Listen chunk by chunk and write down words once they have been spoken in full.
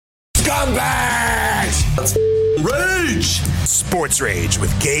Scumbags! Let's rage! Sports Rage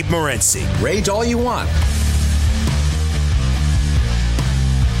with Gabe Morency. Rage all you want.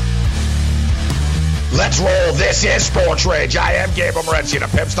 Let's roll. This is Sports Rage. I am Gabe Morency. The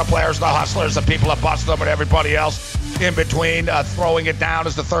pimps, the players, the hustlers, the people that bust them, and everybody else in between. Throwing it down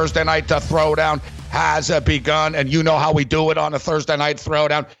as the Thursday night throwdown has begun. And you know how we do it on the Thursday night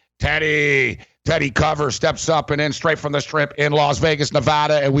throwdown. Teddy Cover steps up and in straight from the strip in Las Vegas,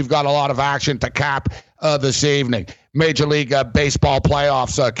 Nevada. And we've got a lot of action to cap this evening. Major League Baseball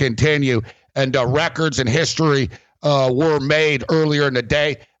playoffs continue. And records in history were made earlier in the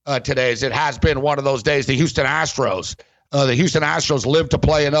day. Today, as it has been one of those days. The Houston Astros live to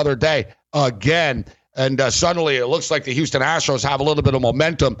play another day again, and suddenly it looks like the Houston Astros have a little bit of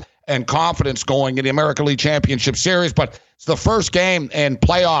momentum and confidence going in the American League Championship Series. But it's the first game in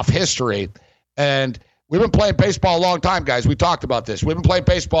playoff history, and we've been playing baseball a long time, guys. We talked about this. We've been playing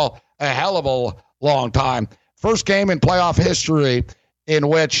baseball a hell of a long time. First game in playoff history in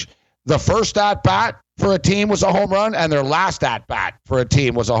which the first at bat for a team was a home run, and their last at bat for a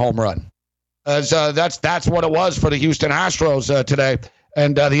team was a home run. That's what it was for the Houston Astros today,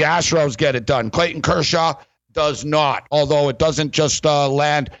 and the Astros get it done. Clayton Kershaw does not, although it doesn't just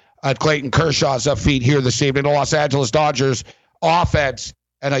land at Clayton Kershaw's feet here this evening. The Los Angeles Dodgers offense,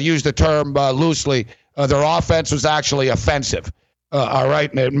 and I use the term loosely, their offense was actually offensive. All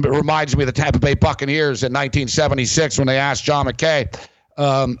right, and it reminds me of the Tampa Bay Buccaneers in 1976 when they asked John McKay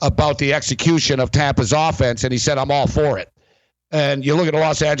about the execution of Tampa's offense, and he said, I'm all for it. And you look at the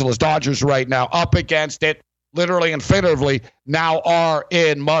Los Angeles Dodgers right now, up against it, literally and figuratively, now are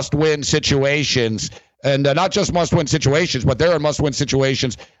in must-win situations. And not just must-win situations, but they're in must-win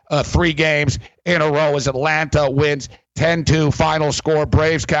situations 3 games in a row as Atlanta wins 10-2 final score.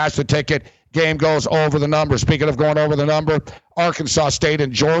 Braves cash the ticket. Game goes over the number. Speaking of going over the number, Arkansas State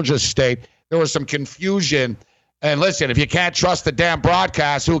and Georgia State, there was some confusion. And listen, if you can't trust the damn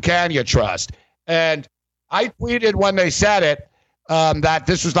broadcast, who can you trust? And I tweeted when they said it that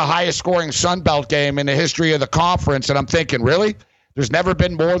this was the highest scoring Sun Belt game in the history of the conference. And I'm thinking, really? There's never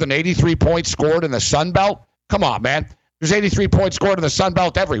been more than 83 points scored in the Sun Belt? Come on, man. There's 83 points scored in the Sun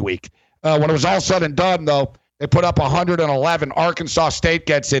Belt every week. When it was all said and done, though, they put up 111. Arkansas State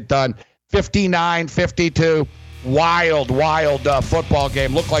gets it done. 59-52. Wild football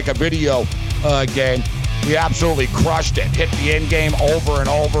game. Looked like a video game. We absolutely crushed it. Hit the end game over and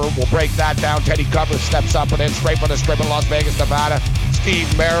over. We'll break that down. Teddy Cover steps up and in straight from the strip in Las Vegas, Nevada.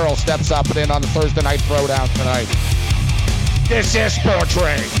 Steve Merrill steps up and in on the Thursday night throwdown tonight. This is Sports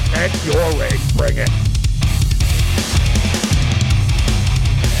Rage. And your rage. Bring it.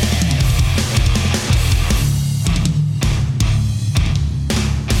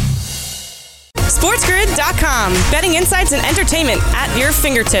 SportsGrid.com. Betting insights and entertainment at your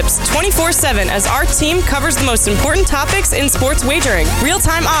fingertips 24/7 as our team covers the most important topics in sports wagering.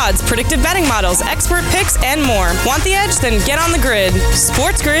 Real-time odds, predictive betting models, expert picks, and more. Want the edge? Then get on the grid.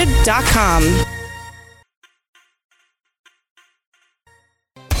 SportsGrid.com.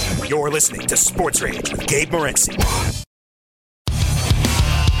 You're listening to Sports Rage with Gabe Morency.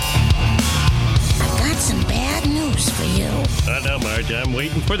 I've got some bad news for you. Now, Marge, I'm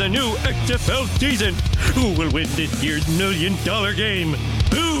waiting for the new XFL season. Who will win this year's $1 million game?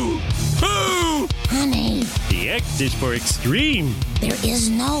 Who? Honey. The X is for extreme. There is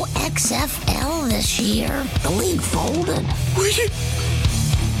no XFL this year. The league folded.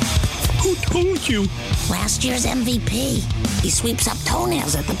 Who told you? Last year's MVP. He sweeps up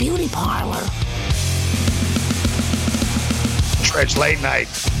toenails at the beauty parlor. It's late night.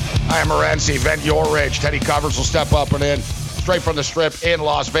 I am Morency, vent your rage. Teddy Covers will step up and in straight from the strip in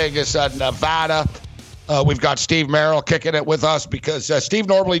Las Vegas, Nevada. We've got Steve Merrill kicking it with us because Steve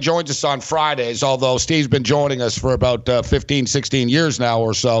normally joins us on Fridays, although Steve's been joining us for about 15, 16 years now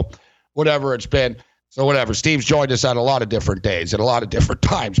or so, whatever it's been. So whatever. Steve's joined us at a lot of different days at a lot of different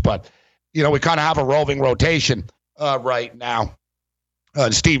times, but, you know, we kind of have a roving rotation right now.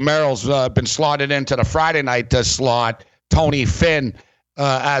 Steve Merrill's been slotted into the Friday night slot. Tony Finn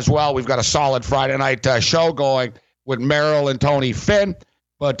as well. We've got a solid Friday night show going with Merrill and Tony Finn,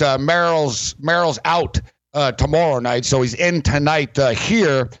 but Merrill's out tomorrow night, so he's in tonight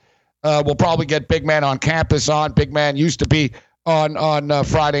here. We'll probably get Big Man on campus on. Big Man used to be on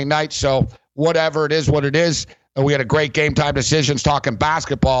Friday night, so whatever it is, what it is. We had a great Game Time Decisions talking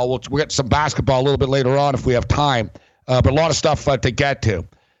basketball. We'll get some basketball a little bit later on if we have time, but a lot of stuff to get to.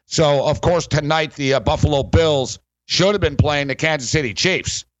 So, of course, tonight the Buffalo Bills should have been playing the Kansas City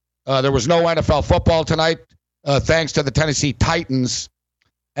Chiefs. There was no NFL football tonight, thanks to the Tennessee Titans.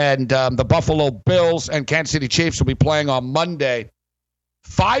 And the Buffalo Bills and Kansas City Chiefs will be playing on Monday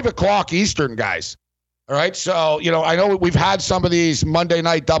 5 o'clock Eastern, guys. All right, so, I know we've had some of these Monday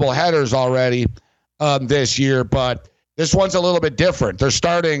night doubleheaders already this year, but this one's a little bit different. They're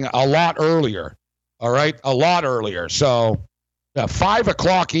starting a lot earlier, all right, a lot earlier. So 5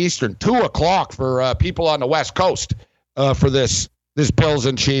 o'clock Eastern, 2 o'clock for people on the West Coast for this Bills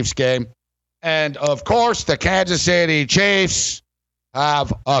and Chiefs game. And, of course, the Kansas City Chiefs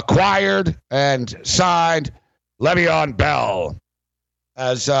have acquired and signed Le'Veon Bell.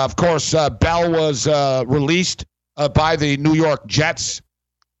 As, of course, Bell was released by the New York Jets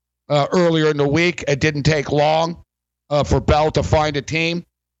earlier in the week. It didn't take long for Bell to find a team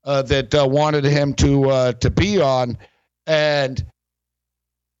that wanted him to be on, and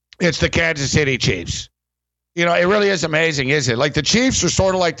it's the Kansas City Chiefs. It really is amazing, isn't it? Like, the Chiefs are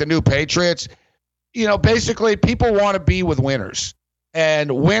sort of like the new Patriots. Basically, people want to be with winners,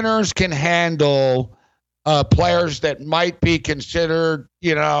 and winners can handle players that might be considered,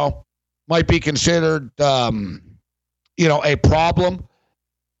 a problem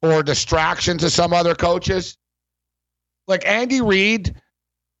or distraction to some other coaches. Like Andy Reid,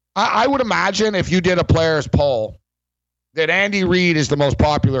 I would imagine if you did a players poll that Andy Reid is the most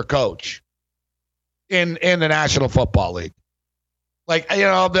popular coach in the National Football League. Like,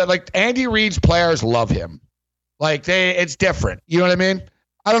 Andy Reid's players love him. Like, it's different. You know what I mean?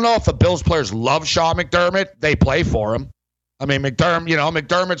 I don't know if the Bills players love Sean McDermott. They play for him. I mean,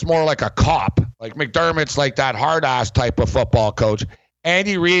 McDermott's more like a cop. Like, McDermott's like that hard-ass type of football coach.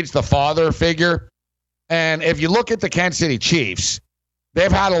 Andy Reid's the father figure. And if you look at the Kansas City Chiefs,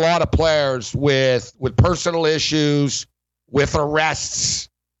 they've had a lot of players with personal issues, with arrests.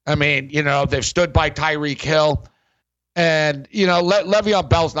 I mean, they've stood by Tyreek Hill. And, Le'Veon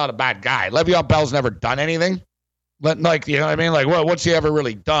Bell's not a bad guy. Le'Veon Bell's never done anything. Like, you know what I mean? Like, what's he ever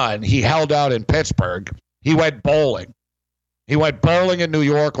really done? He held out in Pittsburgh. He went bowling. He went bowling in New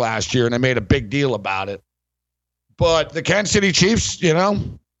York last year, and they made a big deal about it. But the Kansas City Chiefs,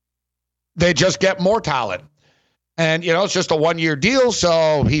 they just get more talent. And, it's just a one-year deal,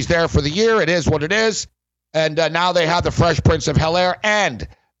 so he's there for the year. It is what it is. And now they have the Fresh Prince of Bel-Air and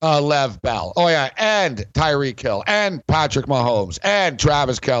Lev Bell. Oh, yeah, and Tyreek Hill and Patrick Mahomes and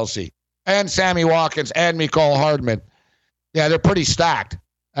Travis Kelce. And Sammy Watkins and Mecole Hardman. Yeah, they're pretty stacked.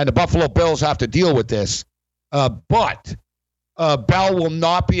 And the Buffalo Bills have to deal with this. But Bell will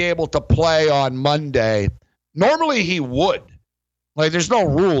not be able to play on Monday. Normally he would. Like, there's no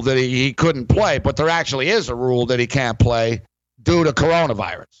rule that he couldn't play, but there actually is a rule that he can't play due to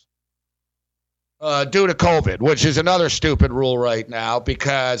coronavirus. Due to COVID, which is another stupid rule right now,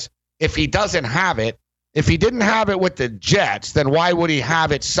 because if he doesn't have it, if he didn't have it with the Jets, then why would he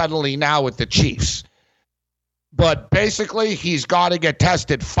have it suddenly now with the Chiefs? But basically, he's got to get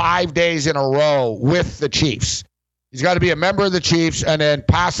tested 5 days in a row with the Chiefs. He's got to be a member of the Chiefs and then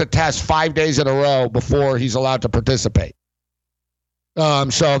pass a test 5 days in a row before he's allowed to participate.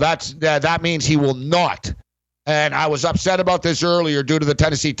 So that means he will not. And I was upset about this earlier due to the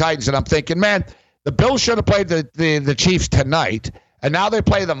Tennessee Titans, and I'm thinking, man, the Bills should have played the Chiefs tonight. And now they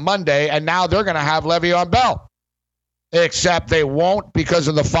play them Monday, and now they're going to have Le'Veon Bell. Except they won't because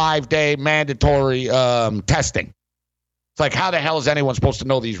of the 5-day mandatory testing. It's like, how the hell is anyone supposed to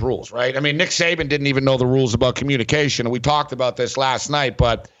know these rules, right? I mean, Nick Saban didn't even know the rules about communication, and we talked about this last night,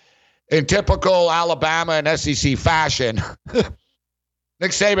 but in typical Alabama and SEC fashion,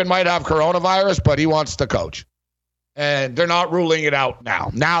 Nick Saban might have coronavirus, but he wants to coach. And they're not ruling it out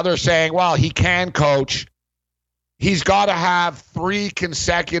now. Now they're saying, well, he can coach. He's got to have 3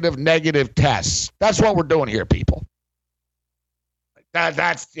 consecutive negative tests. That's what we're doing here, people.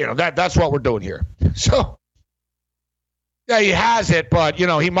 That's what we're doing here. So, yeah, he has it, but,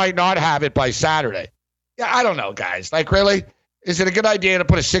 he might not have it by Saturday. Yeah, I don't know, guys. Like, really? Is it a good idea to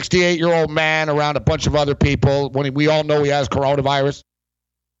put a 68-year-old man around a bunch of other people when we all know he has coronavirus?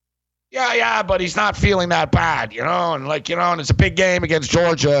 Yeah, but he's not feeling that bad, and and it's a big game against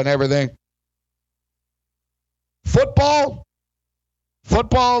Georgia and everything. Football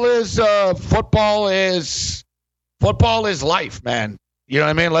is life, man. You know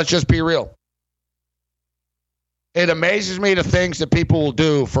what I mean? Let's just be real. It amazes me the things that people will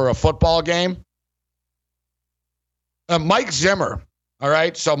do for a football game. Mike Zimmer, all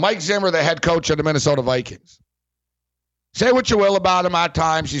right? So Mike Zimmer, the head coach of the Minnesota Vikings. Say what you will about him at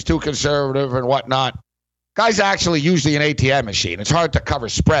times. He's too conservative and whatnot. Guy's actually usually an ATM machine. It's hard to cover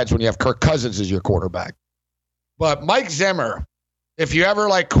spreads when you have Kirk Cousins as your quarterback. But Mike Zimmer, if you ever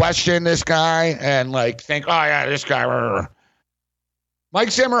question this guy and think, oh yeah, this guy.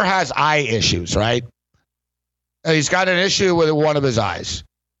 Mike Zimmer has eye issues, right? And he's got an issue with one of his eyes.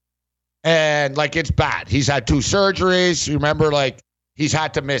 And it's bad. He's had 2 surgeries. Remember, He's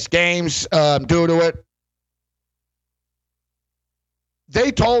had to miss games due to it.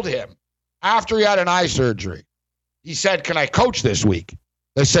 They told him after he had an eye surgery, he said, "Can I coach this week?"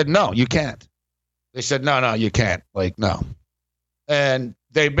 They said, "No, you can't." They said, "No, you can't." Like, no. And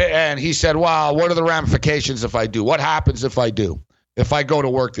he said, "Well, what are the ramifications if I do? What happens if I do? If I go to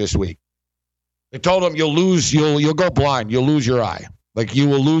work this week?" They told him, you'll go blind. You'll lose your eye. Like, you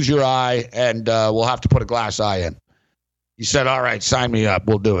will lose your eye, and we'll have to put a glass eye in. He said, "All right, sign me up.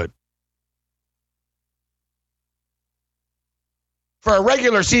 We'll do it." For a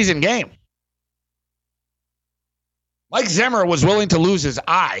regular season game, Mike Zimmer was willing to lose his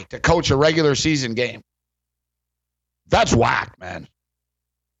eye to coach a regular season game. That's whack, man.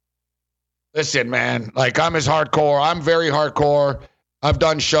 Listen, man, like, I'm hardcore. I'm very hardcore. I've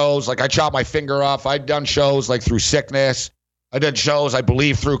done shows, like I chopped my finger off. I've done shows like through sickness. I did shows, I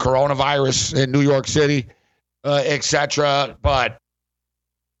believe, through coronavirus in New York City, etc. But,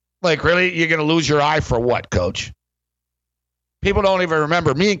 like, really, you're going to lose your eye for what, coach? People don't even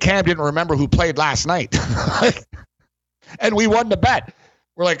remember. Me and Cam didn't remember who played last night. And we won the bet.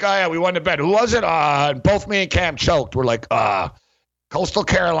 We're like, "Oh, yeah, we won the bet. Who was it?" And both me and Cam choked. We're like, Coastal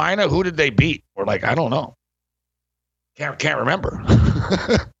Carolina? Who did they beat? We're like, "I don't know. Can't remember."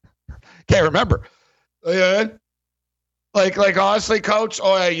 Can't remember. Like honestly, coach,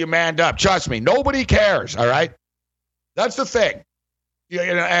 yeah, you manned up. Trust me, nobody cares. All right, that's the thing.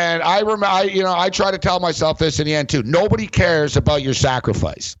 And I try to tell myself this in the end too. Nobody cares about your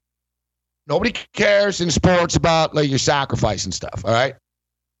sacrifice. Nobody cares in sports about like your sacrifice and stuff. All right.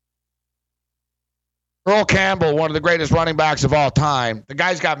 Earl Campbell, one of the greatest running backs of all time, the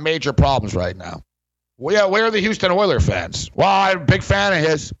guy's got major problems right now. Well, yeah, where are the Houston Oilers fans? Well, I'm a big fan of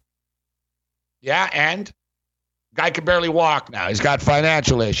his. Yeah, and? Guy can barely walk now. He's got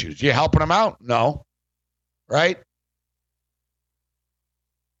financial issues. You helping him out? No. Right?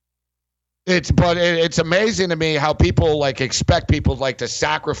 It's amazing to me how people like expect people like to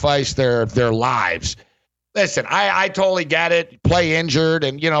sacrifice their lives. Listen, I totally get it. Play injured,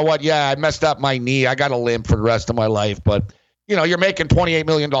 and you know what? Yeah, I messed up my knee. I got a limp for the rest of my life, but you're making $28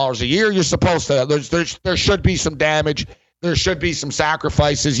 million a year. You're supposed to. There should be some damage. There should be some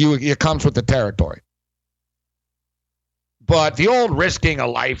sacrifices. It comes with the territory. But the old risking a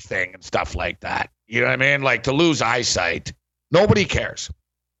life thing and stuff like that, you know what I mean? Like to lose eyesight, nobody cares.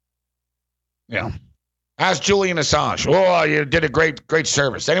 Ask Julian Assange. Oh, you did a great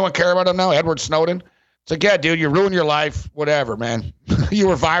service. Anyone care about him now? Edward Snowden? It's like, yeah, dude, you ruined your life. Whatever, man. You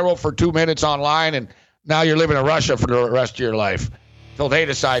were viral for 2 minutes online, and now you're living in Russia for the rest of your life until they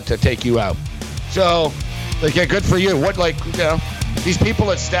decide to take you out. So, like, yeah, good for you. These people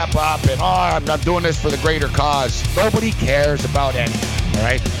that step up and, I'm doing this for the greater cause. Nobody cares about anything, all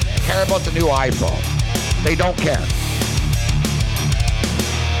right? They care about the new iPhone. They don't care.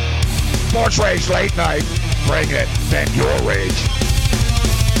 Sports Rage Late Night. Bring it. Vent your rage.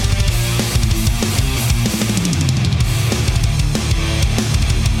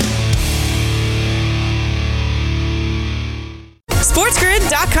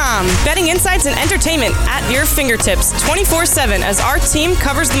 SportsGrid.com. Betting insights and entertainment at your fingertips 24/7 as our team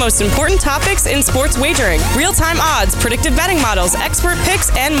covers the most important topics in sports wagering. Real-time odds, predictive betting models, expert picks,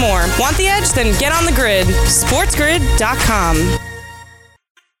 and more. Want the edge? Then get on the grid. SportsGrid.com.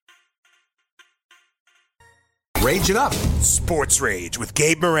 Rage it up. Sports Rage with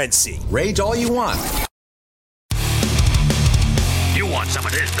Gabe Morency. Rage all you want. You want some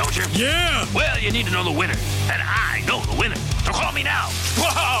of this, don't you? Yeah! Well, you need to know the winner, and I know the winner. So call me now.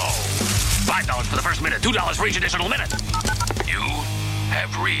 Whoa! $5 for the first minute, $2 for each additional minute. You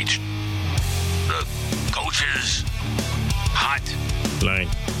have reached the coach's hot Line.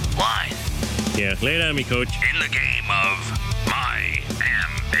 Yeah, lay it on me, coach. in the game of Miami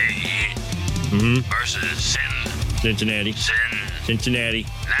versus Cincinnati. Cincinnati.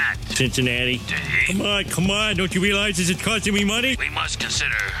 Come on. Don't you realize this is costing me money? We must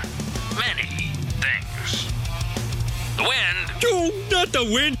consider many things. The wind Oh, not the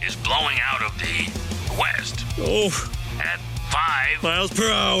wind. is blowing out of the west Oh, at 5 miles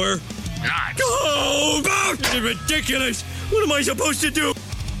per hour. knots. Oh, this is ridiculous. What am I supposed to do?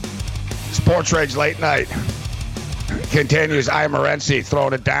 Sports Rage Late Night continues. I am Morency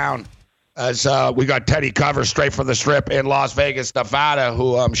throwing it down as we got Teddy Cover straight from the strip in Las Vegas, Nevada,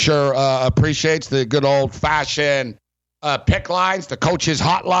 who I'm sure appreciates the good old-fashioned pick lines, the coach's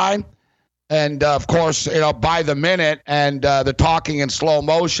hotline, and, of course, by the minute and the talking in slow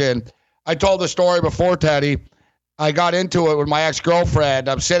motion. I told the story before, Teddy. I got into it with my ex-girlfriend.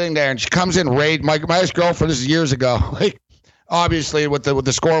 I'm sitting there, and she comes in rage. My ex-girlfriend, this is years ago, obviously with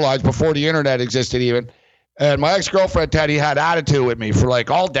the score lines before the internet existed even. And my ex-girlfriend, Teddy, had attitude with me for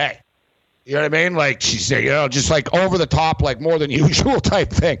like all day. You know what I mean? Like she said, just like over the top, like more than usual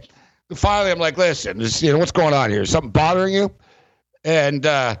type thing. And finally, I'm like, listen, what's going on here? Is something bothering you? And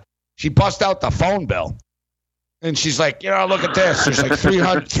she bust out the phone bill. And she's like, look at this. There's like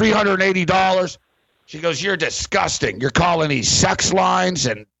 $380. She goes, you're disgusting. You're calling these sex lines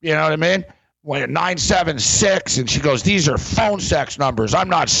and, you know what I mean? 976. And she goes, these are phone sex numbers. I'm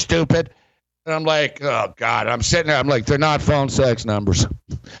not stupid. And I'm like, oh, God. I'm sitting there. I'm like, they're not phone sex numbers.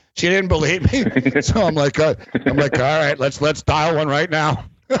 She didn't believe me. So I'm like, all right, let's dial one right now.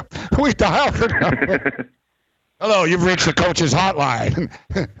 We dialed her number. Hello, you've reached the coach's hotline.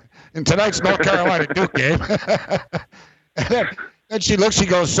 In tonight's North Carolina Duke game. And then she looks, she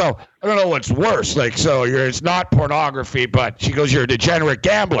goes, so I don't know what's worse. Like, so it's not pornography, but she goes, you're a degenerate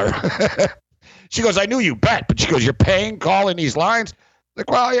gambler. She goes, I knew you bet, but she goes, you're calling these lines? Like,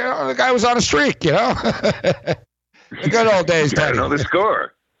 well, the guy was on a streak, The good old days, Teddy. You gotta know the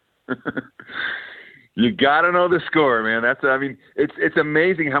score. You gotta know the score, man. It's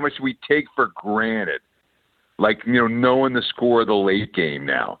amazing how much we take for granted. Like, knowing the score of the late game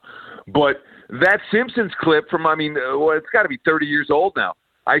now. But that Simpsons clip from, it's got to be 30 years old now.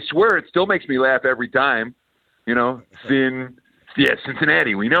 I swear it still makes me laugh every time.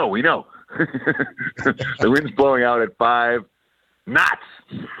 Cincinnati, we know. The wind's blowing out at 5 knots.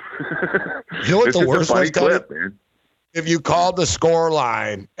 You know what the worst was, clip, man? If you called the score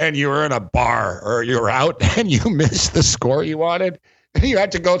line and you were in a bar or you were out and you missed the score you wanted, and you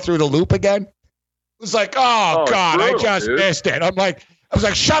had to go through the loop again. It was like, oh God, brutal, I just missed it. I was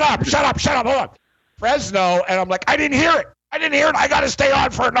like, shut up, hold on. Fresno, and I'm like, I didn't hear it. I got to stay on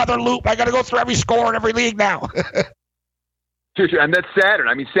for another loop. I got to go through every score in every league now. And that's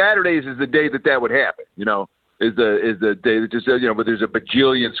Saturday. Saturdays is the day that would happen, is the day that just, but there's a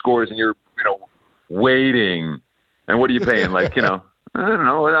bajillion scores and you're, waiting. And what are you paying? Like, I don't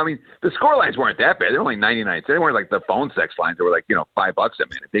know. The score lines weren't that bad. They were only 99 cents. They weren't like the phone sex lines. They were like, $5 a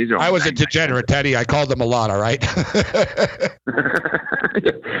minute. I was a degenerate, Teddy. I called them a lot, all right? For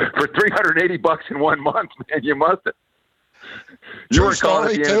 $380 in 1 month, man, you must have. You were calling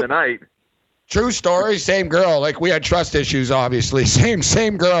at the end of the night. True story. Same girl. Like, we had trust issues, obviously.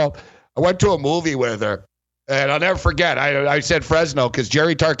 Same girl. I went to a movie with her, and I'll never forget. I said Fresno because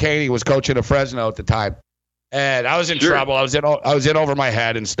Jerry Tarkany was coaching at Fresno at the time. And I was in trouble. I was in over my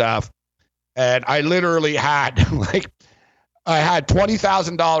head and stuff. And I literally had I had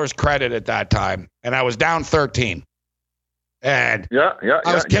 $20,000 credit at that time, and I was down 13. And I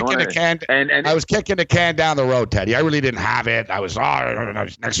was kicking the can. And I was kicking the can down the road, Teddy. I really didn't have it. I was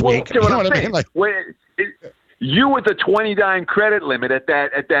next week. You know what I mean? Like, you with the 20 dime credit limit at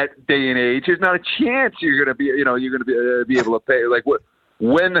that day and age, there's not a chance you're going to be be able to pay. Like what?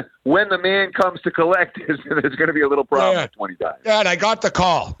 When the man comes to collect, there's going to be a little problem at 20 dimes. Yeah, and I got the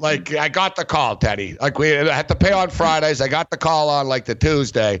call. I got the call, Teddy. Like, we had to pay on Fridays. I got the call on, the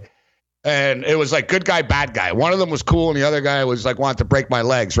Tuesday. And it was like good guy, bad guy. One of them was cool, and the other guy was, wanted to break my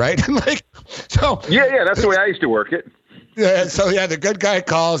legs, right? So. Yeah, that's the way I used to work it. Yeah, so, the good guy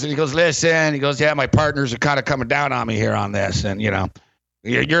calls, and he goes, listen. He goes, my partners are kind of coming down on me here on this. And,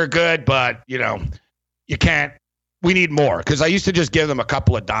 you're good, but, you can't. We need more, because I used to just give them a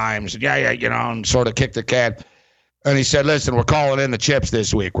couple of dimes, and sort of kick the can. And he said, listen, we're calling in the chips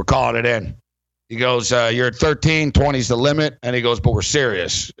this week. We're calling it in. He goes, you're at 13, 20's the limit. And he goes, but we're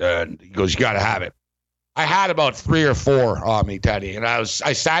serious. And he goes, you got to have it. I had about 3 or 4 on me, Teddy. And I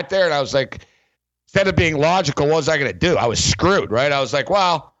sat there and I was like, instead of being logical, what was I going to do? I was screwed, right? I was like,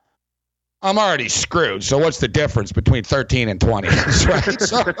 well, I'm already screwed. So what's the difference between 13 and 20? Right?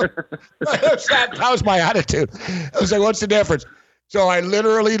 So that was my attitude. I was like, what's the difference? So I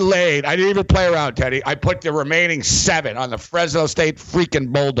literally laid. I didn't even play around, Teddy. I put the remaining 7 on the Fresno State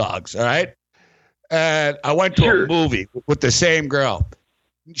freaking Bulldogs, all right? And I went to a movie with the same girl.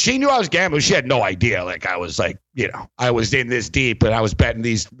 She knew I was gambling. She had no idea. I was I was in this deep, and I was betting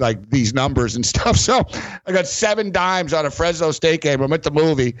these numbers and stuff. So I got 7 dimes on a Fresno State game. I'm at the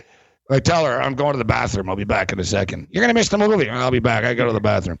movie. I tell her, I'm going to the bathroom. I'll be back in a second. You're going to miss the movie. I'll be back. I go to the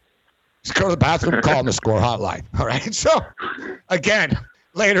bathroom. Just go to the bathroom, call the score hotline. All right. So, again,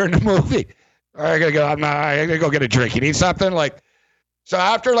 later in the movie, I got to go get a drink. You need something? So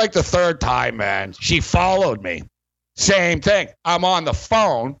after the 3rd time, man, she followed me. Same thing. I'm on the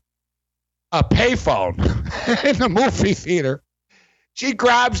phone, a payphone in the movie theater. She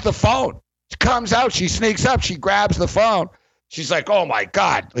grabs the phone. She comes out. She sneaks up. She grabs the phone. She's like, oh, my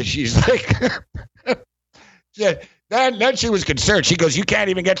God. She's like, then she was concerned. She goes, you can't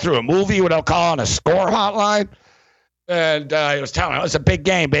even get through a movie without calling a score hotline? And he was telling me, it was a big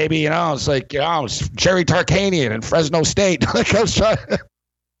game, baby. You know, it's like, it's Jerry Tarkanian and Fresno State. Like I was trying.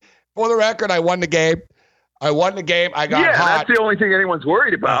 For the record, I won the game. I got hot. That's the only thing anyone's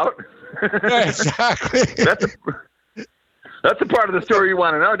worried about. Yeah, exactly. That's the part of the story you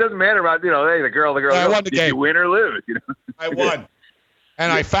want to know. It doesn't matter about, hey, the girl. I won the Did game. you win or lose? I won.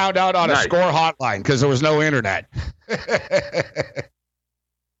 And I found out on a score hotline because there was no internet.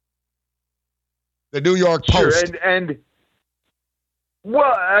 The New York Post. Sure, and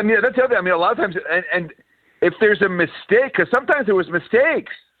well, I mean, that's the other thing. I mean, a lot of times, and if there's a mistake, because sometimes there was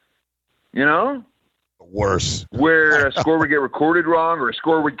mistakes, Worse. Where a score would get recorded wrong, or a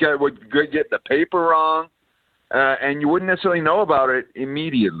score would get the paper wrong, and you wouldn't necessarily know about it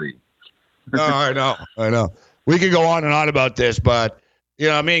immediately. No, I know. We could go on and on about this, but me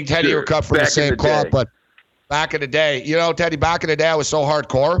and Teddy were cut from the same cloth. But back in the day, Teddy, back in the day, I was so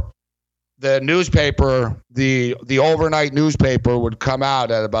hardcore. The newspaper, the overnight newspaper would come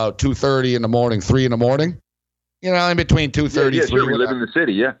out at about 2:30 in the morning, 3 in the morning. In between 2:30. Yeah, sure. We live in the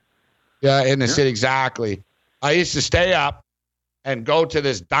city, yeah. Yeah, in the city, exactly. I used to stay up and go to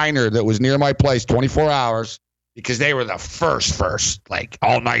this diner that was near my place 24 hours because they were the first, like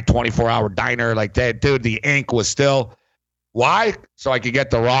all-night 24-hour diner. Like, the ink was still. Why? So I could get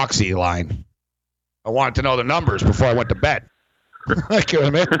the Roxy line. I wanted to know the numbers before I went to bed. Like, you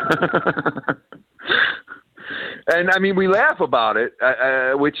know what I mean? And, I mean, we laugh about it,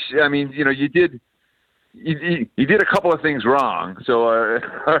 which, I mean, you did. You did a couple of things wrong, so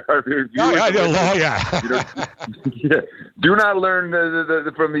do not learn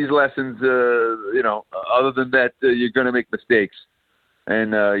from these lessons. Other than that, you're going to make mistakes,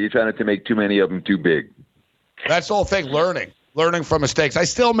 and you're trying to make too many of them too big. That's the whole thing. Learning from mistakes. We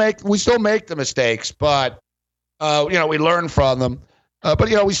still make the mistakes, but we learn from them. But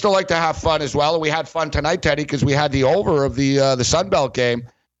we still like to have fun as well, and we had fun tonight, Teddy, because we had the over of the Sunbelt game.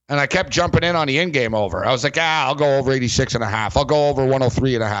 And I kept jumping in on the in-game over. I was like, I'll go over 86.5. I'll go over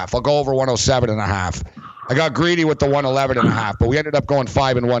 103.5. I'll go over 107.5. I got greedy with the 111.5, but we ended up going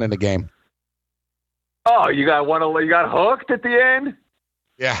 5-1 in the game. Oh, you got hooked at the end?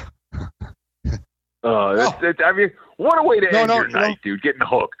 Yeah. I mean, what a way to end your night, dude, getting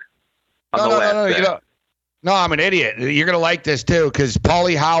hooked. No, I'm an idiot. You're going to like this, too, because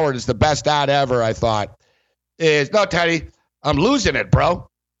Paulie Howard is the best ad ever, I thought. No, Teddy, I'm losing it, bro.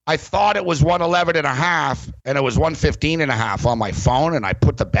 I thought it was 111.5, and it was 115.5 on my phone, and I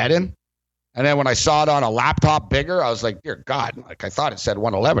put the bet in. And then when I saw it on a laptop bigger, I was like, dear God, like I thought it said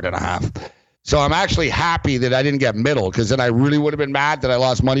 111.5. So I'm actually happy that I didn't get middle, because then I really would have been mad that I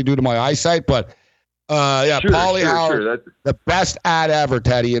lost money due to my eyesight. But, Paulie Howard, the best ad ever,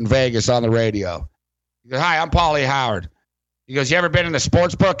 Teddy, in Vegas on the radio. He goes, hi, I'm Paulie Howard. He goes, you ever been in a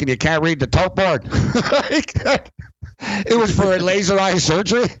sports book and you can't read the tote board? It was for laser eye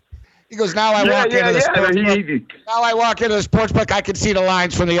surgery. He goes, now I walk into the sports book, I can see the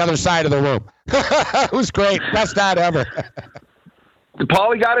lines from the other side of the room. It was great. Best ad ever.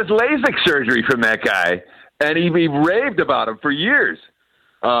 Paulie got his LASIK surgery from that guy, and he raved about him for years.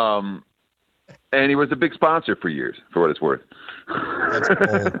 And he was a big sponsor for years, for what it's worth. That's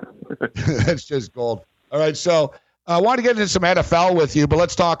gold. That's just gold. All right, so I want to get into some NFL with you, but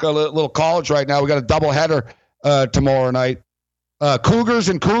let's talk a little college right now. We got a doubleheader tomorrow night. Cougars,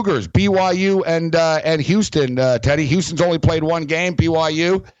 BYU and Houston. Teddy, Houston's only played one game.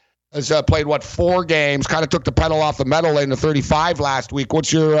 BYU has played, 4 games, kind of took the pedal off the metal in the 35 last week.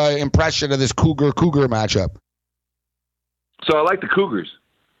 What's your impression of this Cougar matchup? So I like the Cougars.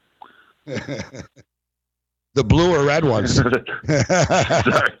 The blue or red ones? Sorry.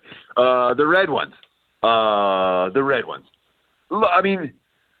 The red ones. The red ones. Look, I mean,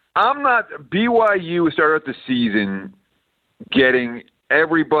 BYU started out the season getting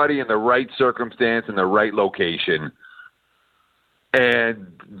everybody in the right circumstance in the right location.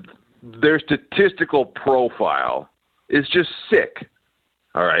 And their statistical profile is just sick.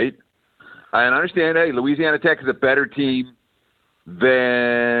 All right? I understand, hey, Louisiana Tech is a better team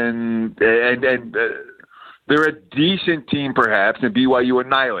than and they're a decent team perhaps, and BYU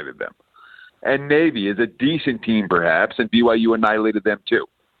annihilated them. And Navy is a decent team perhaps, and BYU annihilated them too.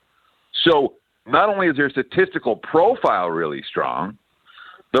 So not only is their statistical profile really strong,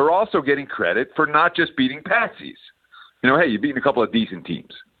 they're also getting credit for not just beating patsies. Hey, you've beaten a couple of decent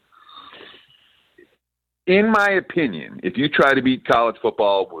teams. In my opinion, if you try to beat college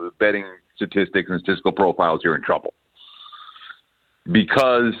football with betting statistics and statistical profiles, you're in trouble.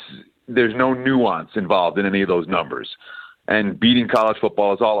 Because there's no nuance involved in any of those numbers. And beating college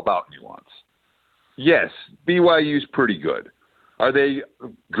football is all about nuance. Yes, BYU's pretty good. Are they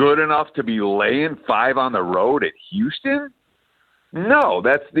good enough to be laying 5 on the road at Houston? No,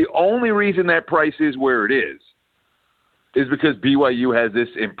 that's the only reason that price is where it is because BYU has this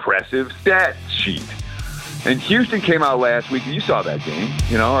impressive stat sheet. And Houston came out last week, and you saw that game,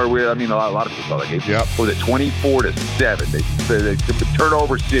 a lot of people saw that game. Yep. Was it 24-7? They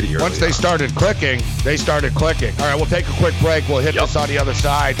turnover city. Once they started clicking, All right, we'll take a quick break. We'll hit this on the other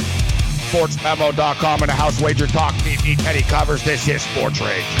side. SportsMemo.com and the House Wager Talk. Me, Teddy covers. This is Sports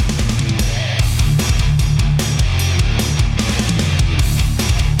Rage.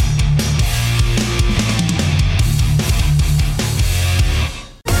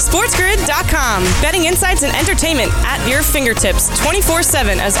 SportsGrid.com. Betting insights and entertainment at your fingertips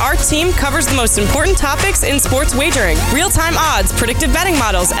 24/7 as our team covers the most important topics in sports wagering. Real-time odds, predictive betting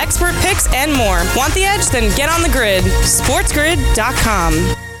models, expert picks, and more. Want the edge? Then get on the grid.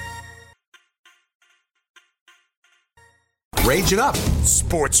 SportsGrid.com. Rage it up.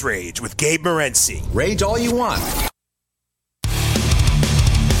 Sports Rage with Gabe Morency. Rage all you want.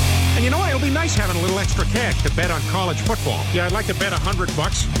 And you know what? It'll be nice having a little extra cash to bet on college football. Yeah, I'd like to bet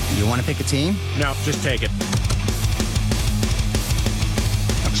 $100. You want to pick a team? No, just take it.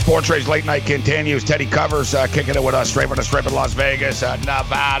 Sports Rage Late Night continues. Teddy covers, kicking it with us straight from the Strip in Las Vegas,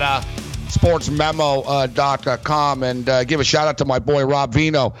 Nevada. SportsMemo.com. And give a shout out to my boy Rob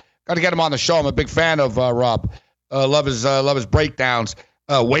Vino. Got to get him on the show. I'm a big fan of Rob. Love his breakdowns.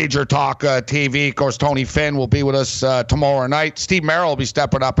 Wager Talk TV. Of course, Tony Finn will be with us tomorrow night. Steve Merrill will be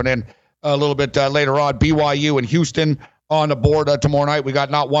stepping up and in a little bit later on. BYU and Houston on the board tomorrow night. We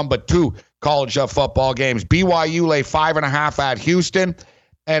got not one but 2 college football games. BYU lay 5.5 at Houston.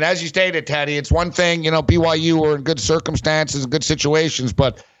 And as you stated, Teddy, it's one thing, BYU were in good circumstances, good situations.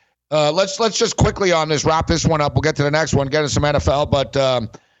 But let's just quickly on this, wrap this one up. We'll get to the next one, get into some NFL. But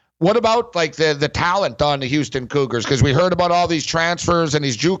what about like the talent on the Houston Cougars? Because we heard about all these transfers and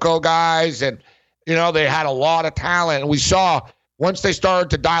these JUCO guys, and they had a lot of talent. And we saw once they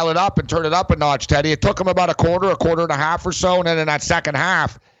started to dial it up and turn it up a notch, Teddy, it took them about a quarter and a half or so, and then in that second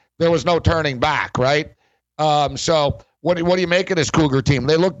half, there was no turning back, right? So what do you make of this Cougar team?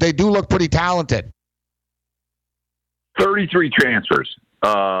 They do look pretty talented. 33 transfers,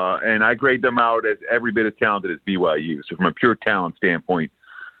 and I grade them out as every bit as talented as BYU. So from a pure talent standpoint,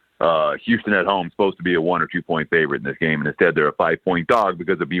 Houston at home is supposed to be a 1 or 2 point favorite in this game, and instead they're a 5-point dog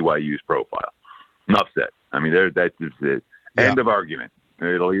because of BYU's profile. Enough said. I mean, that's just it. End of argument.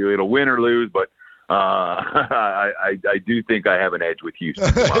 It'll win or lose, but I do think I have an edge with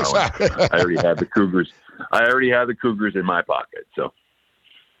Houston tomorrow. Exactly. I already have the Cougars. In my pocket. So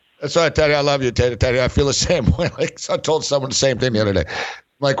that's why I tell you, I love you, Teddy. I feel the same way. Like I told someone the same thing the other day.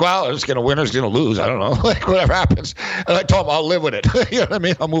 Like, well, it's going to win or it's going to lose. I don't know. Like, whatever happens. And I told him I'll live with it. You know what I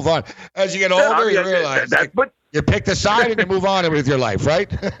mean? I'll move on. As you get older, you realize you pick the side and you move on with your life, right?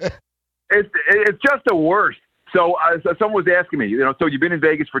 It's just the worst. So someone was asking me, so you've been in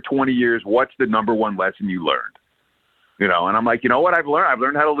Vegas for 20 years. What's the number one lesson you learned? And I'm like, you know what I've learned? I've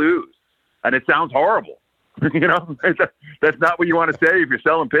learned how to lose. And it sounds horrible. That's not what you want to say if you're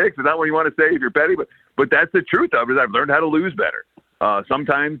selling picks. It's not what you want to say if you're betting. But that's the truth of it. I've learned how to lose better.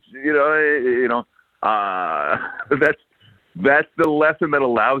 Sometimes, that's the lesson that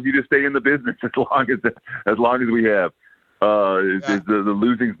allows you to stay in the business as long as we have. The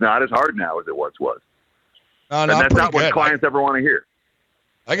losing's not as hard now as it once was. No, and that's not what clients ever want to hear.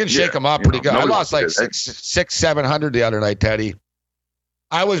 I can shake them up pretty good. I lost like 600-700 the other night, Teddy.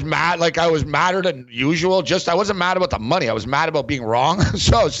 I was mad. Like I was madder than usual. I wasn't mad about the money. I was mad about being wrong.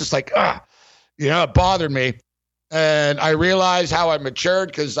 So it's just like, it bothered me. And I realized how I matured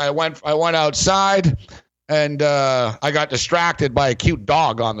because I went outside and I got distracted by a cute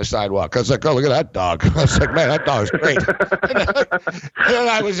dog on the sidewalk. I was like, oh, look at that dog. I was like, man, that dog's great. And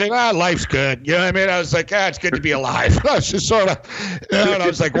I was like, life's good. You know what I mean? I was like, it's good to be alive. I was just sort of, and I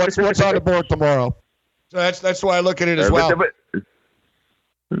was like, what's on the board tomorrow? So that's why I look at it as well.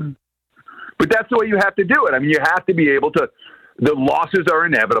 But that's the way you have to do it. I mean, you have to be able to, the losses are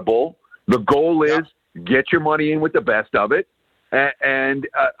inevitable. The goal is get your money in with the best of it and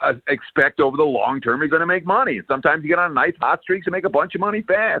expect over the long term you're going to make money. And sometimes you get on nice hot streaks and make a bunch of money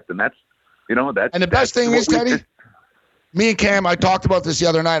fast. And that's. And the best thing is, Teddy, me and Cam, I talked about this the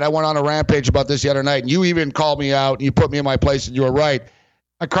other night. I went on a rampage about this the other night. And you even called me out and you put me in my place and you were right.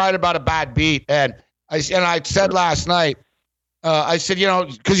 I cried about a bad beat. And I said last night, I said,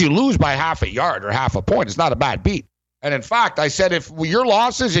 because you lose by half a yard or half a point, it's not a bad beat. And in fact, I said, if your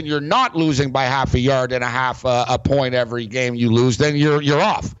losses and you're not losing by half a yard and a half a point every game you lose, then you're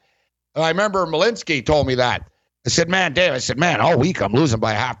off. And I remember Malinsky told me that. I said, man, Dave, all week I'm losing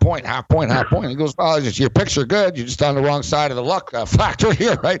by half point. He goes, well, your picks are good. You're just on the wrong side of the luck factor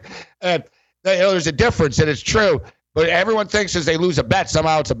here, right? And there's a difference, and it's true. But everyone thinks as they lose a bet,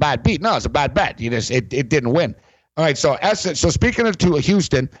 somehow it's a bad beat. No, it's a bad bet. It didn't win. All right, so speaking of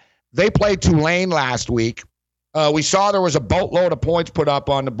Houston, they played Tulane last week. We saw there was a boatload of points put up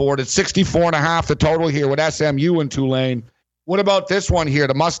on the board. It's 64.5 the total here with SMU and Tulane. What about this one here?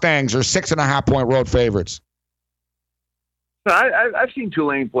 The Mustangs are 6.5-point road favorites. I've seen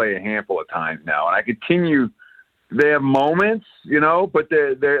Tulane play a handful of times now, and I continue. They have moments, but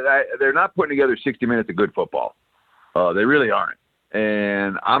they're not putting together 60 minutes of good football. They really aren't,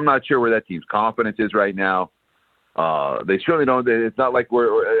 and I'm not sure where that team's confidence is right now. They certainly don't. It's not like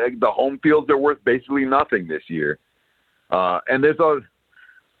the home fields are worth basically nothing this year. And there's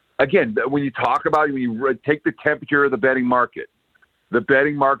again, when you talk about when you take the temperature of the betting market, the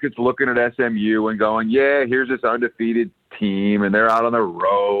betting market's looking at SMU and going, yeah, here's this undefeated team, and they're out on the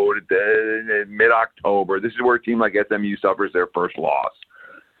road in mid-October. This is where a team like SMU suffers their first loss.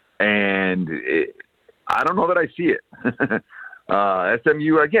 And I don't know that I see it.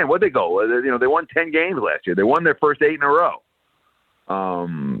 SMU, again, what'd they go? They won 10 games last year. They won their first 8 in a row.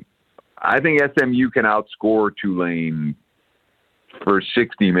 I think SMU can outscore Tulane for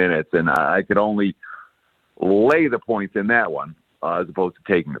 60 minutes, and I could only lay the points in that one as opposed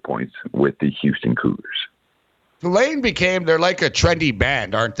to taking the points with the Houston Cougars. Tulane they're like a trendy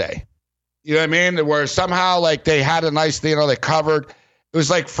band, aren't they? You know what I mean? Where somehow like they had a nice, they covered. It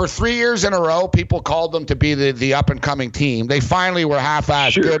was like for 3 years in a row, people called them to be the up-and-coming team. They finally were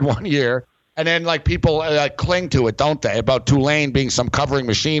half-assed good one year. And then, people cling to it, don't they, about Tulane being some covering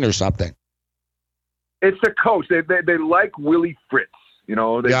machine or something. It's the coach. They like Willie Fritz.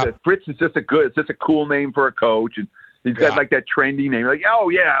 Fritz is just a cool name for a coach. And he's got, that trendy name. Like, oh,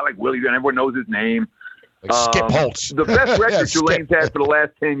 yeah, I like Willie. And everyone knows his name. Like Skip Holtz. The best record Tulane's had for the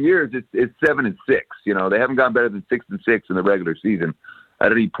last 10 years is 7-6. They haven't gone better than 6-6 in the regular season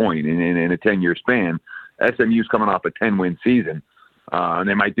at any point in a 10-year span. SMU's coming off a 10-win season, and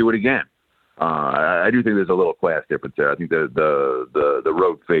they might do it again. I do think there's a little class difference there. I think the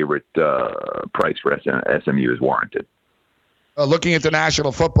road favorite price for SMU is warranted. Looking at the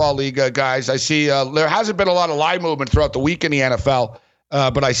National Football League, guys, I see there hasn't been a lot of line movement throughout the week in the NFL,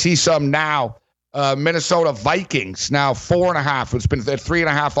 but I see some now. Minnesota Vikings now 4.5. It's been at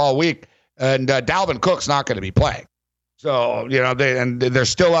 3.5 all week, and Dalvin Cook's not going to be playing. So they're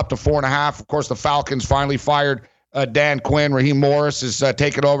still up to 4.5. Of course, the Falcons finally fired Dan Quinn. Raheem Morris is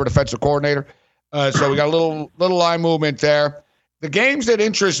taking over defensive coordinator. So we got a little line movement there. The games that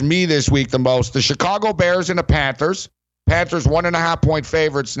interest me this week the most: the Chicago Bears and the Panthers. Panthers 1.5-point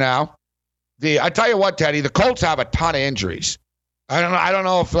favorites now. I tell you what, Teddy, the Colts have a ton of injuries. I don't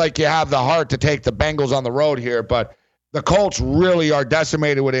know if you have the heart to take the Bengals on the road here, but the Colts really are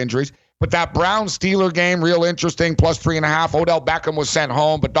decimated with injuries. But that Brown-Steeler game, real interesting, plus 3.5. Odell Beckham was sent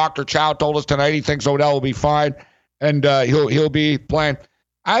home, but Dr. Chow told us tonight he thinks Odell will be fine, and he'll be playing.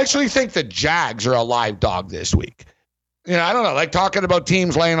 I actually think the Jags are a live dog this week. I don't know, talking about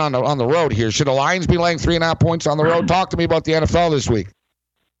teams laying on the road here. Should the Lions be laying 3.5 points on the road? Talk to me about the NFL this week.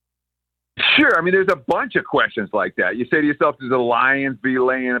 Sure. I mean, there's a bunch of questions like that. You say to yourself, does the Lions be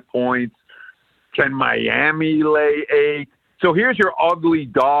laying points? Can Miami lay 8? So here's your ugly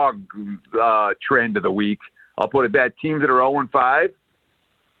dog trend of the week. I'll put it that. Teams that are 0-5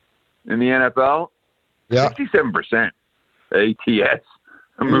 in the NFL, 67% ATS.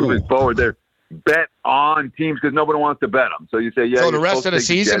 Moving forward, they're bet on teams because nobody wants to bet them. So you say, yeah. So the rest of the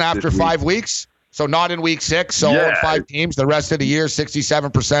season after 5 weeks? So not in week 6, so 5 teams. The rest of the year,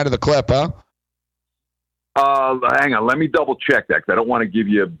 67% of the clip, huh? Hang on. Let me double check that because I don't want to give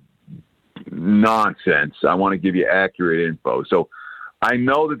you nonsense. I want to give you accurate info. So I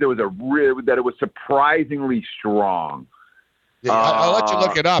know that there was that it was surprisingly strong. Yeah, I'll let you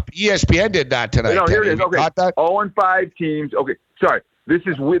look it up. ESPN did that tonight. No, here it is. Okay, 0-5 teams. Okay, sorry. This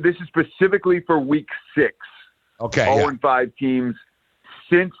is specifically for week 6. Okay, 0-5 teams.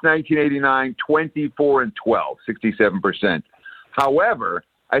 Since 1989, 24-12, 67%. However,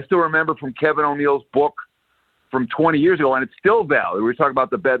 I still remember from Kevin O'Neill's book from 20 years ago, and it's still valid. We were talking about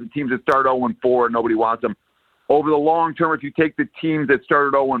the teams that start 0-4 and nobody wants them. Over the long term, if you take the teams that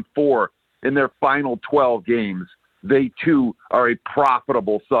started 0-4 in their final 12 games, they too are a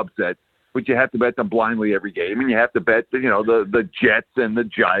profitable subset. But you have to bet them blindly every game, and you have to bet the Jets and the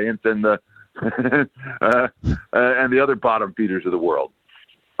Giants and the and the other bottom feeders of the world.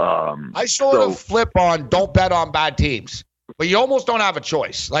 I sort of flip on don't bet on bad teams, but you almost don't have a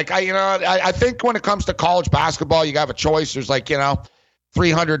choice. I think when it comes to college basketball, you have a choice. There's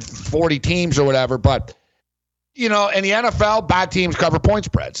 340 teams or whatever, but in the NFL, bad teams cover point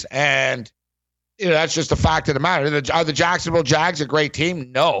spreads. And that's just a fact of the matter. Are the Jacksonville Jags a great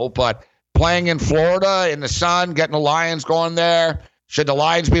team? No, but playing in Florida in the sun, getting the Lions going there, should the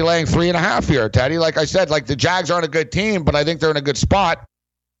Lions be laying 3.5 here, Teddy? Like I said, the Jags aren't a good team, but I think they're in a good spot.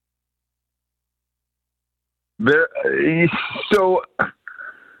 So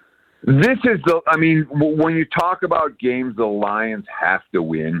this is when you talk about games the Lions have to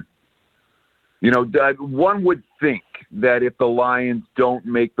win, one would think that if the Lions don't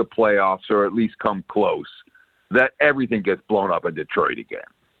make the playoffs or at least come close, that everything gets blown up in Detroit again.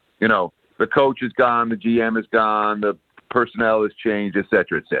 The coach is gone, the GM is gone, the personnel has changed, et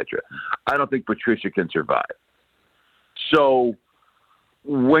cetera, et cetera. I don't think Patricia can survive. So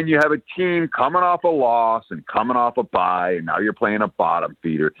when you have a team coming off a loss and coming off a bye, and now you're playing a bottom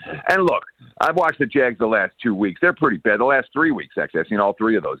feeder. And look, I've watched the Jags the last 2 weeks. They're pretty bad. The last 3 weeks, actually. I've seen all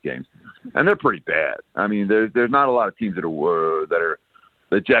 3 of those games. And they're pretty bad. I mean, there's not a lot of teams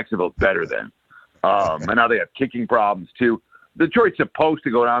that Jacksonville's better than. And now they have kicking problems, too. Detroit's supposed to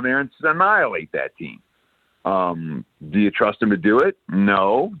go down there and annihilate that team. Do you trust them to do it?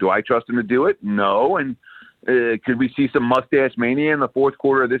 No. Do I trust them to do it? No. And could we see some mustache mania in the fourth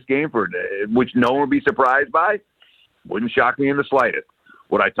quarter of this game, which no one would be surprised by? Wouldn't shock me in the slightest.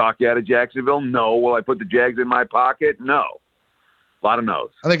 Would I talk you out of Jacksonville? No. Will I put the Jags in my pocket? No. A lot of no's.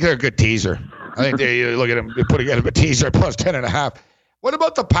 I think they're a good teaser. I think you look at them, they're putting a teaser plus 10.5. What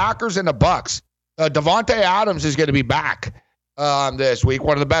about the Packers and the Bucks? Devontae Adams is going to be back this week.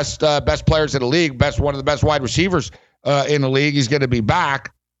 One of the best players in the league, one of the best wide receivers in the league. He's going to be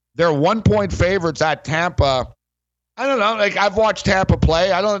back. They're 1-point favorites at Tampa. I don't know. I've watched Tampa play.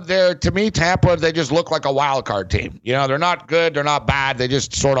 To me, Tampa, they just look like a wild card team. They're not good. They're not bad. They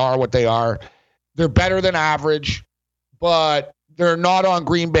just sort of are what they are. They're better than average, but they're not on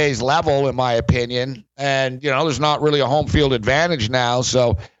Green Bay's level, in my opinion. And, there's not really a home field advantage now.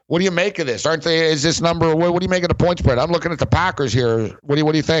 So what do you make of this? Is this number, what do you make of the point spread? I'm looking at the Packers here. What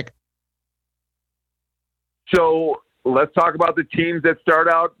do you think? So let's talk about the teams that start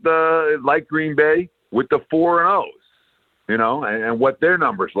out like Green Bay with the 4-0s, and what their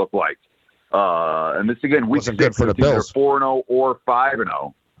numbers look like. And this, again, week 6 good for the Bills. 4-0 or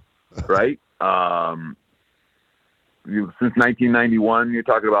 5-0, right? Since 1991, you're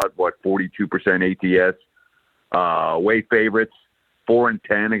talking about, 42% ATS. Way favorites,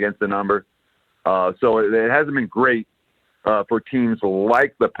 4-10 against the number. So it hasn't been great for teams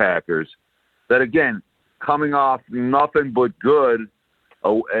like the Packers that, again, coming off nothing but good,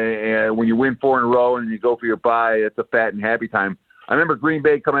 and when you win 4 in a row and you go for your bye, it's a fat and happy time. I remember Green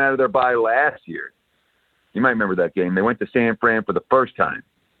Bay coming out of their bye last year. You might remember that game. They went to San Fran for the first time,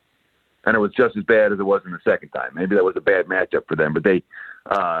 and it was just as bad as it was in the second time. Maybe that was a bad matchup for them, but they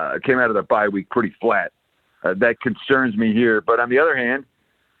came out of their bye week pretty flat. That concerns me here. But on the other hand,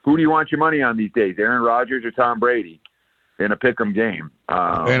 who do you want your money on these days, Aaron Rodgers or Tom Brady in a pick'em game?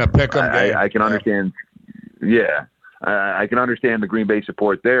 In a pick'em game. I can understand. Yeah, I can understand the Green Bay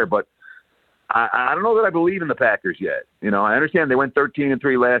support there, but I don't know that I believe in the Packers yet. I understand they went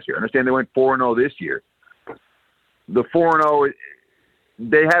 13-3 last year. I understand they went 4-0 this year. The 4-0,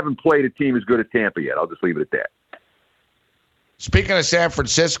 they haven't played a team as good as Tampa yet. I'll just leave it at that. Speaking of San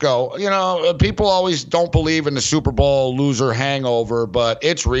Francisco, people always don't believe in the Super Bowl loser hangover, but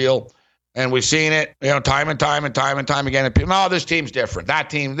it's real. And we've seen it, time and time again. And people, no, this team's different.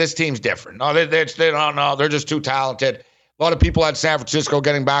 This team's different. No, they don't know. They're just too talented. A lot of people had San Francisco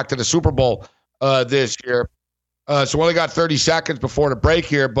getting back to the Super Bowl this year. So we only got 30 seconds before the break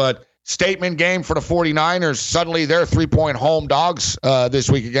here, but statement game for the 49ers. Suddenly they're 3-point home dogs this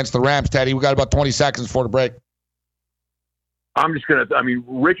week against the Rams, Teddy. We got about 20 seconds before the break. I'm just going to,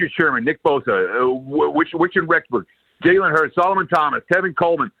 Richard Sherman, Nick Bosa, Richard Rexburg, Jalen Hurts, Solomon Thomas, Tevin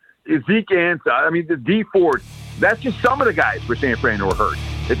Coleman, Zeke Ansah, the D Ford. That's just some of the guys for San Fran who are hurt.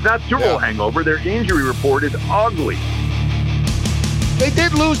 It's not Super Bowl hangover. Their injury report is ugly. They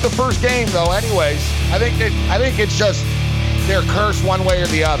did lose the first game, though, anyways. I think it's just they're cursed one way or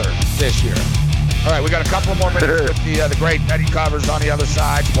the other this year. All right, we got a couple more minutes with the great Eddie Covers on the other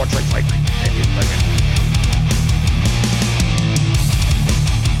side. Sports Rage Lightning.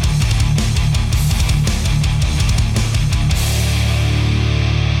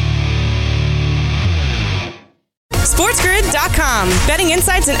 SportsGrid.com. Betting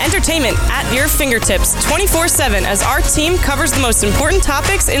insights and entertainment at your fingertips 24/7 as our team covers the most important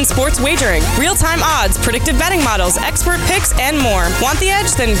topics in sports wagering. Real-time odds, predictive betting models, expert picks, and more. Want the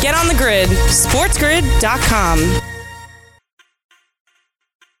edge? Then get on the grid. SportsGrid.com.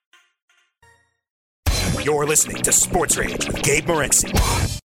 You're listening to Sports Rage with Gabe Morency.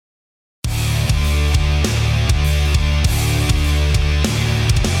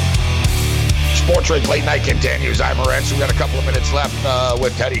 Sports Rage Late Night continues. I'm Morency. We got a couple of minutes left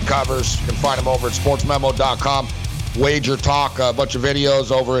with Teddy Covers. You can find him over at sportsmemo.com. Wager Talk, a bunch of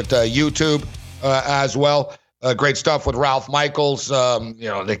videos over at YouTube as well. Great stuff with Ralph Michaels,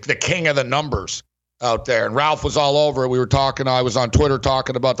 the king of the numbers out there. And Ralph was all over it. We were talking, I was on Twitter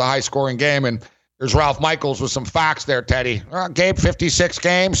talking about the high-scoring game, and there's Ralph Michaels with some facts there, Teddy. Gabe, 56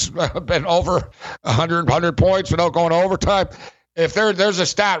 games, been over 100 points without going to overtime. If there's a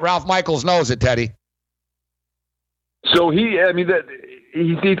stat, Ralph Michaels knows it, Teddy. So he's got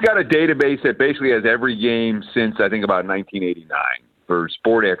a database that basically has every game since, I think, about 1989 for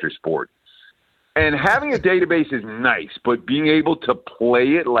sport after sport. And having a database is nice, but being able to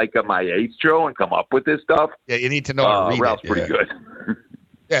play it like a maestro and come up with this stuff, yeah, you need to know how to read Ralph's it. pretty good.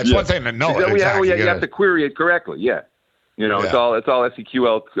 Yeah, it's one thing to know it. Exactly. You have to query it correctly. Yeah, it's all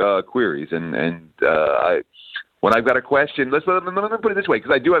SEQL queries, and when I've got a question, let me put it this way,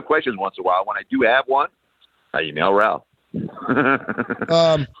 because I do have questions once in a while. When I do have one, I email Ralph. So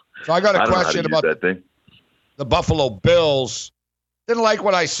I got a question about that thing. The Buffalo Bills. Didn't like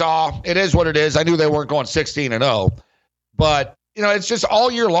what I saw. It is what it is. I knew they weren't going 16-0, but it's just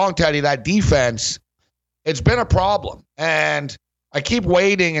all year long, Teddy. That defense, it's been a problem, and I keep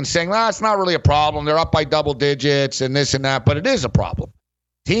waiting and saying, it's not really a problem. They're up by double digits and this and that, but it is a problem.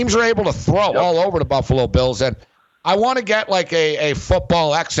 Teams are able to throw all over the Buffalo Bills, and I want to get like a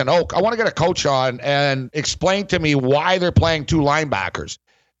football X and Oak. I want to get a coach on and explain to me why they're playing two linebackers.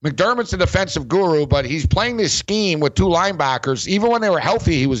 McDermott's a defensive guru, but he's playing this scheme with two linebackers. Even when they were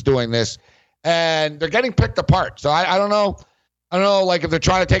healthy, he was doing this, and they're getting picked apart. So I don't know. I don't know, like if they're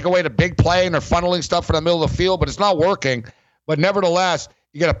trying to take away the big play and they're funneling stuff in the middle of the field, but it's not working. But nevertheless,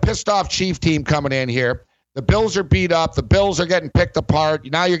 you got a pissed-off Chief team coming in here. The Bills are beat up. The Bills are getting picked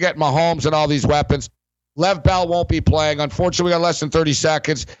apart. Now you're getting Mahomes and all these weapons. Lev Bell won't be playing. Unfortunately, we got less than 30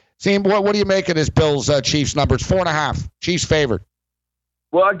 seconds. What do you make of this Bills Chiefs numbers? 4.5. Chiefs favored.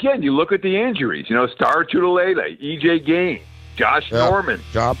 Well, again, you look at the injuries. Star Tutalele, E.J. Gaines, Josh Norman,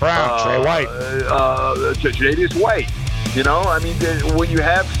 John Brown, Trey White, Jadavius White. When you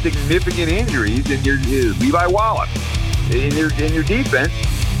have significant injuries in your Levi Wallace in your defense,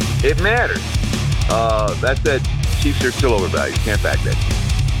 it matters. That said, Chiefs are still overvalued. Can't back that.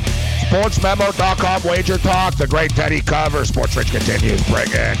 SportsMemo.com, Wager Talk, the great Teddy Cover. Sports Rage continues. Bring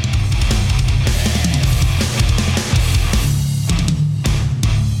it.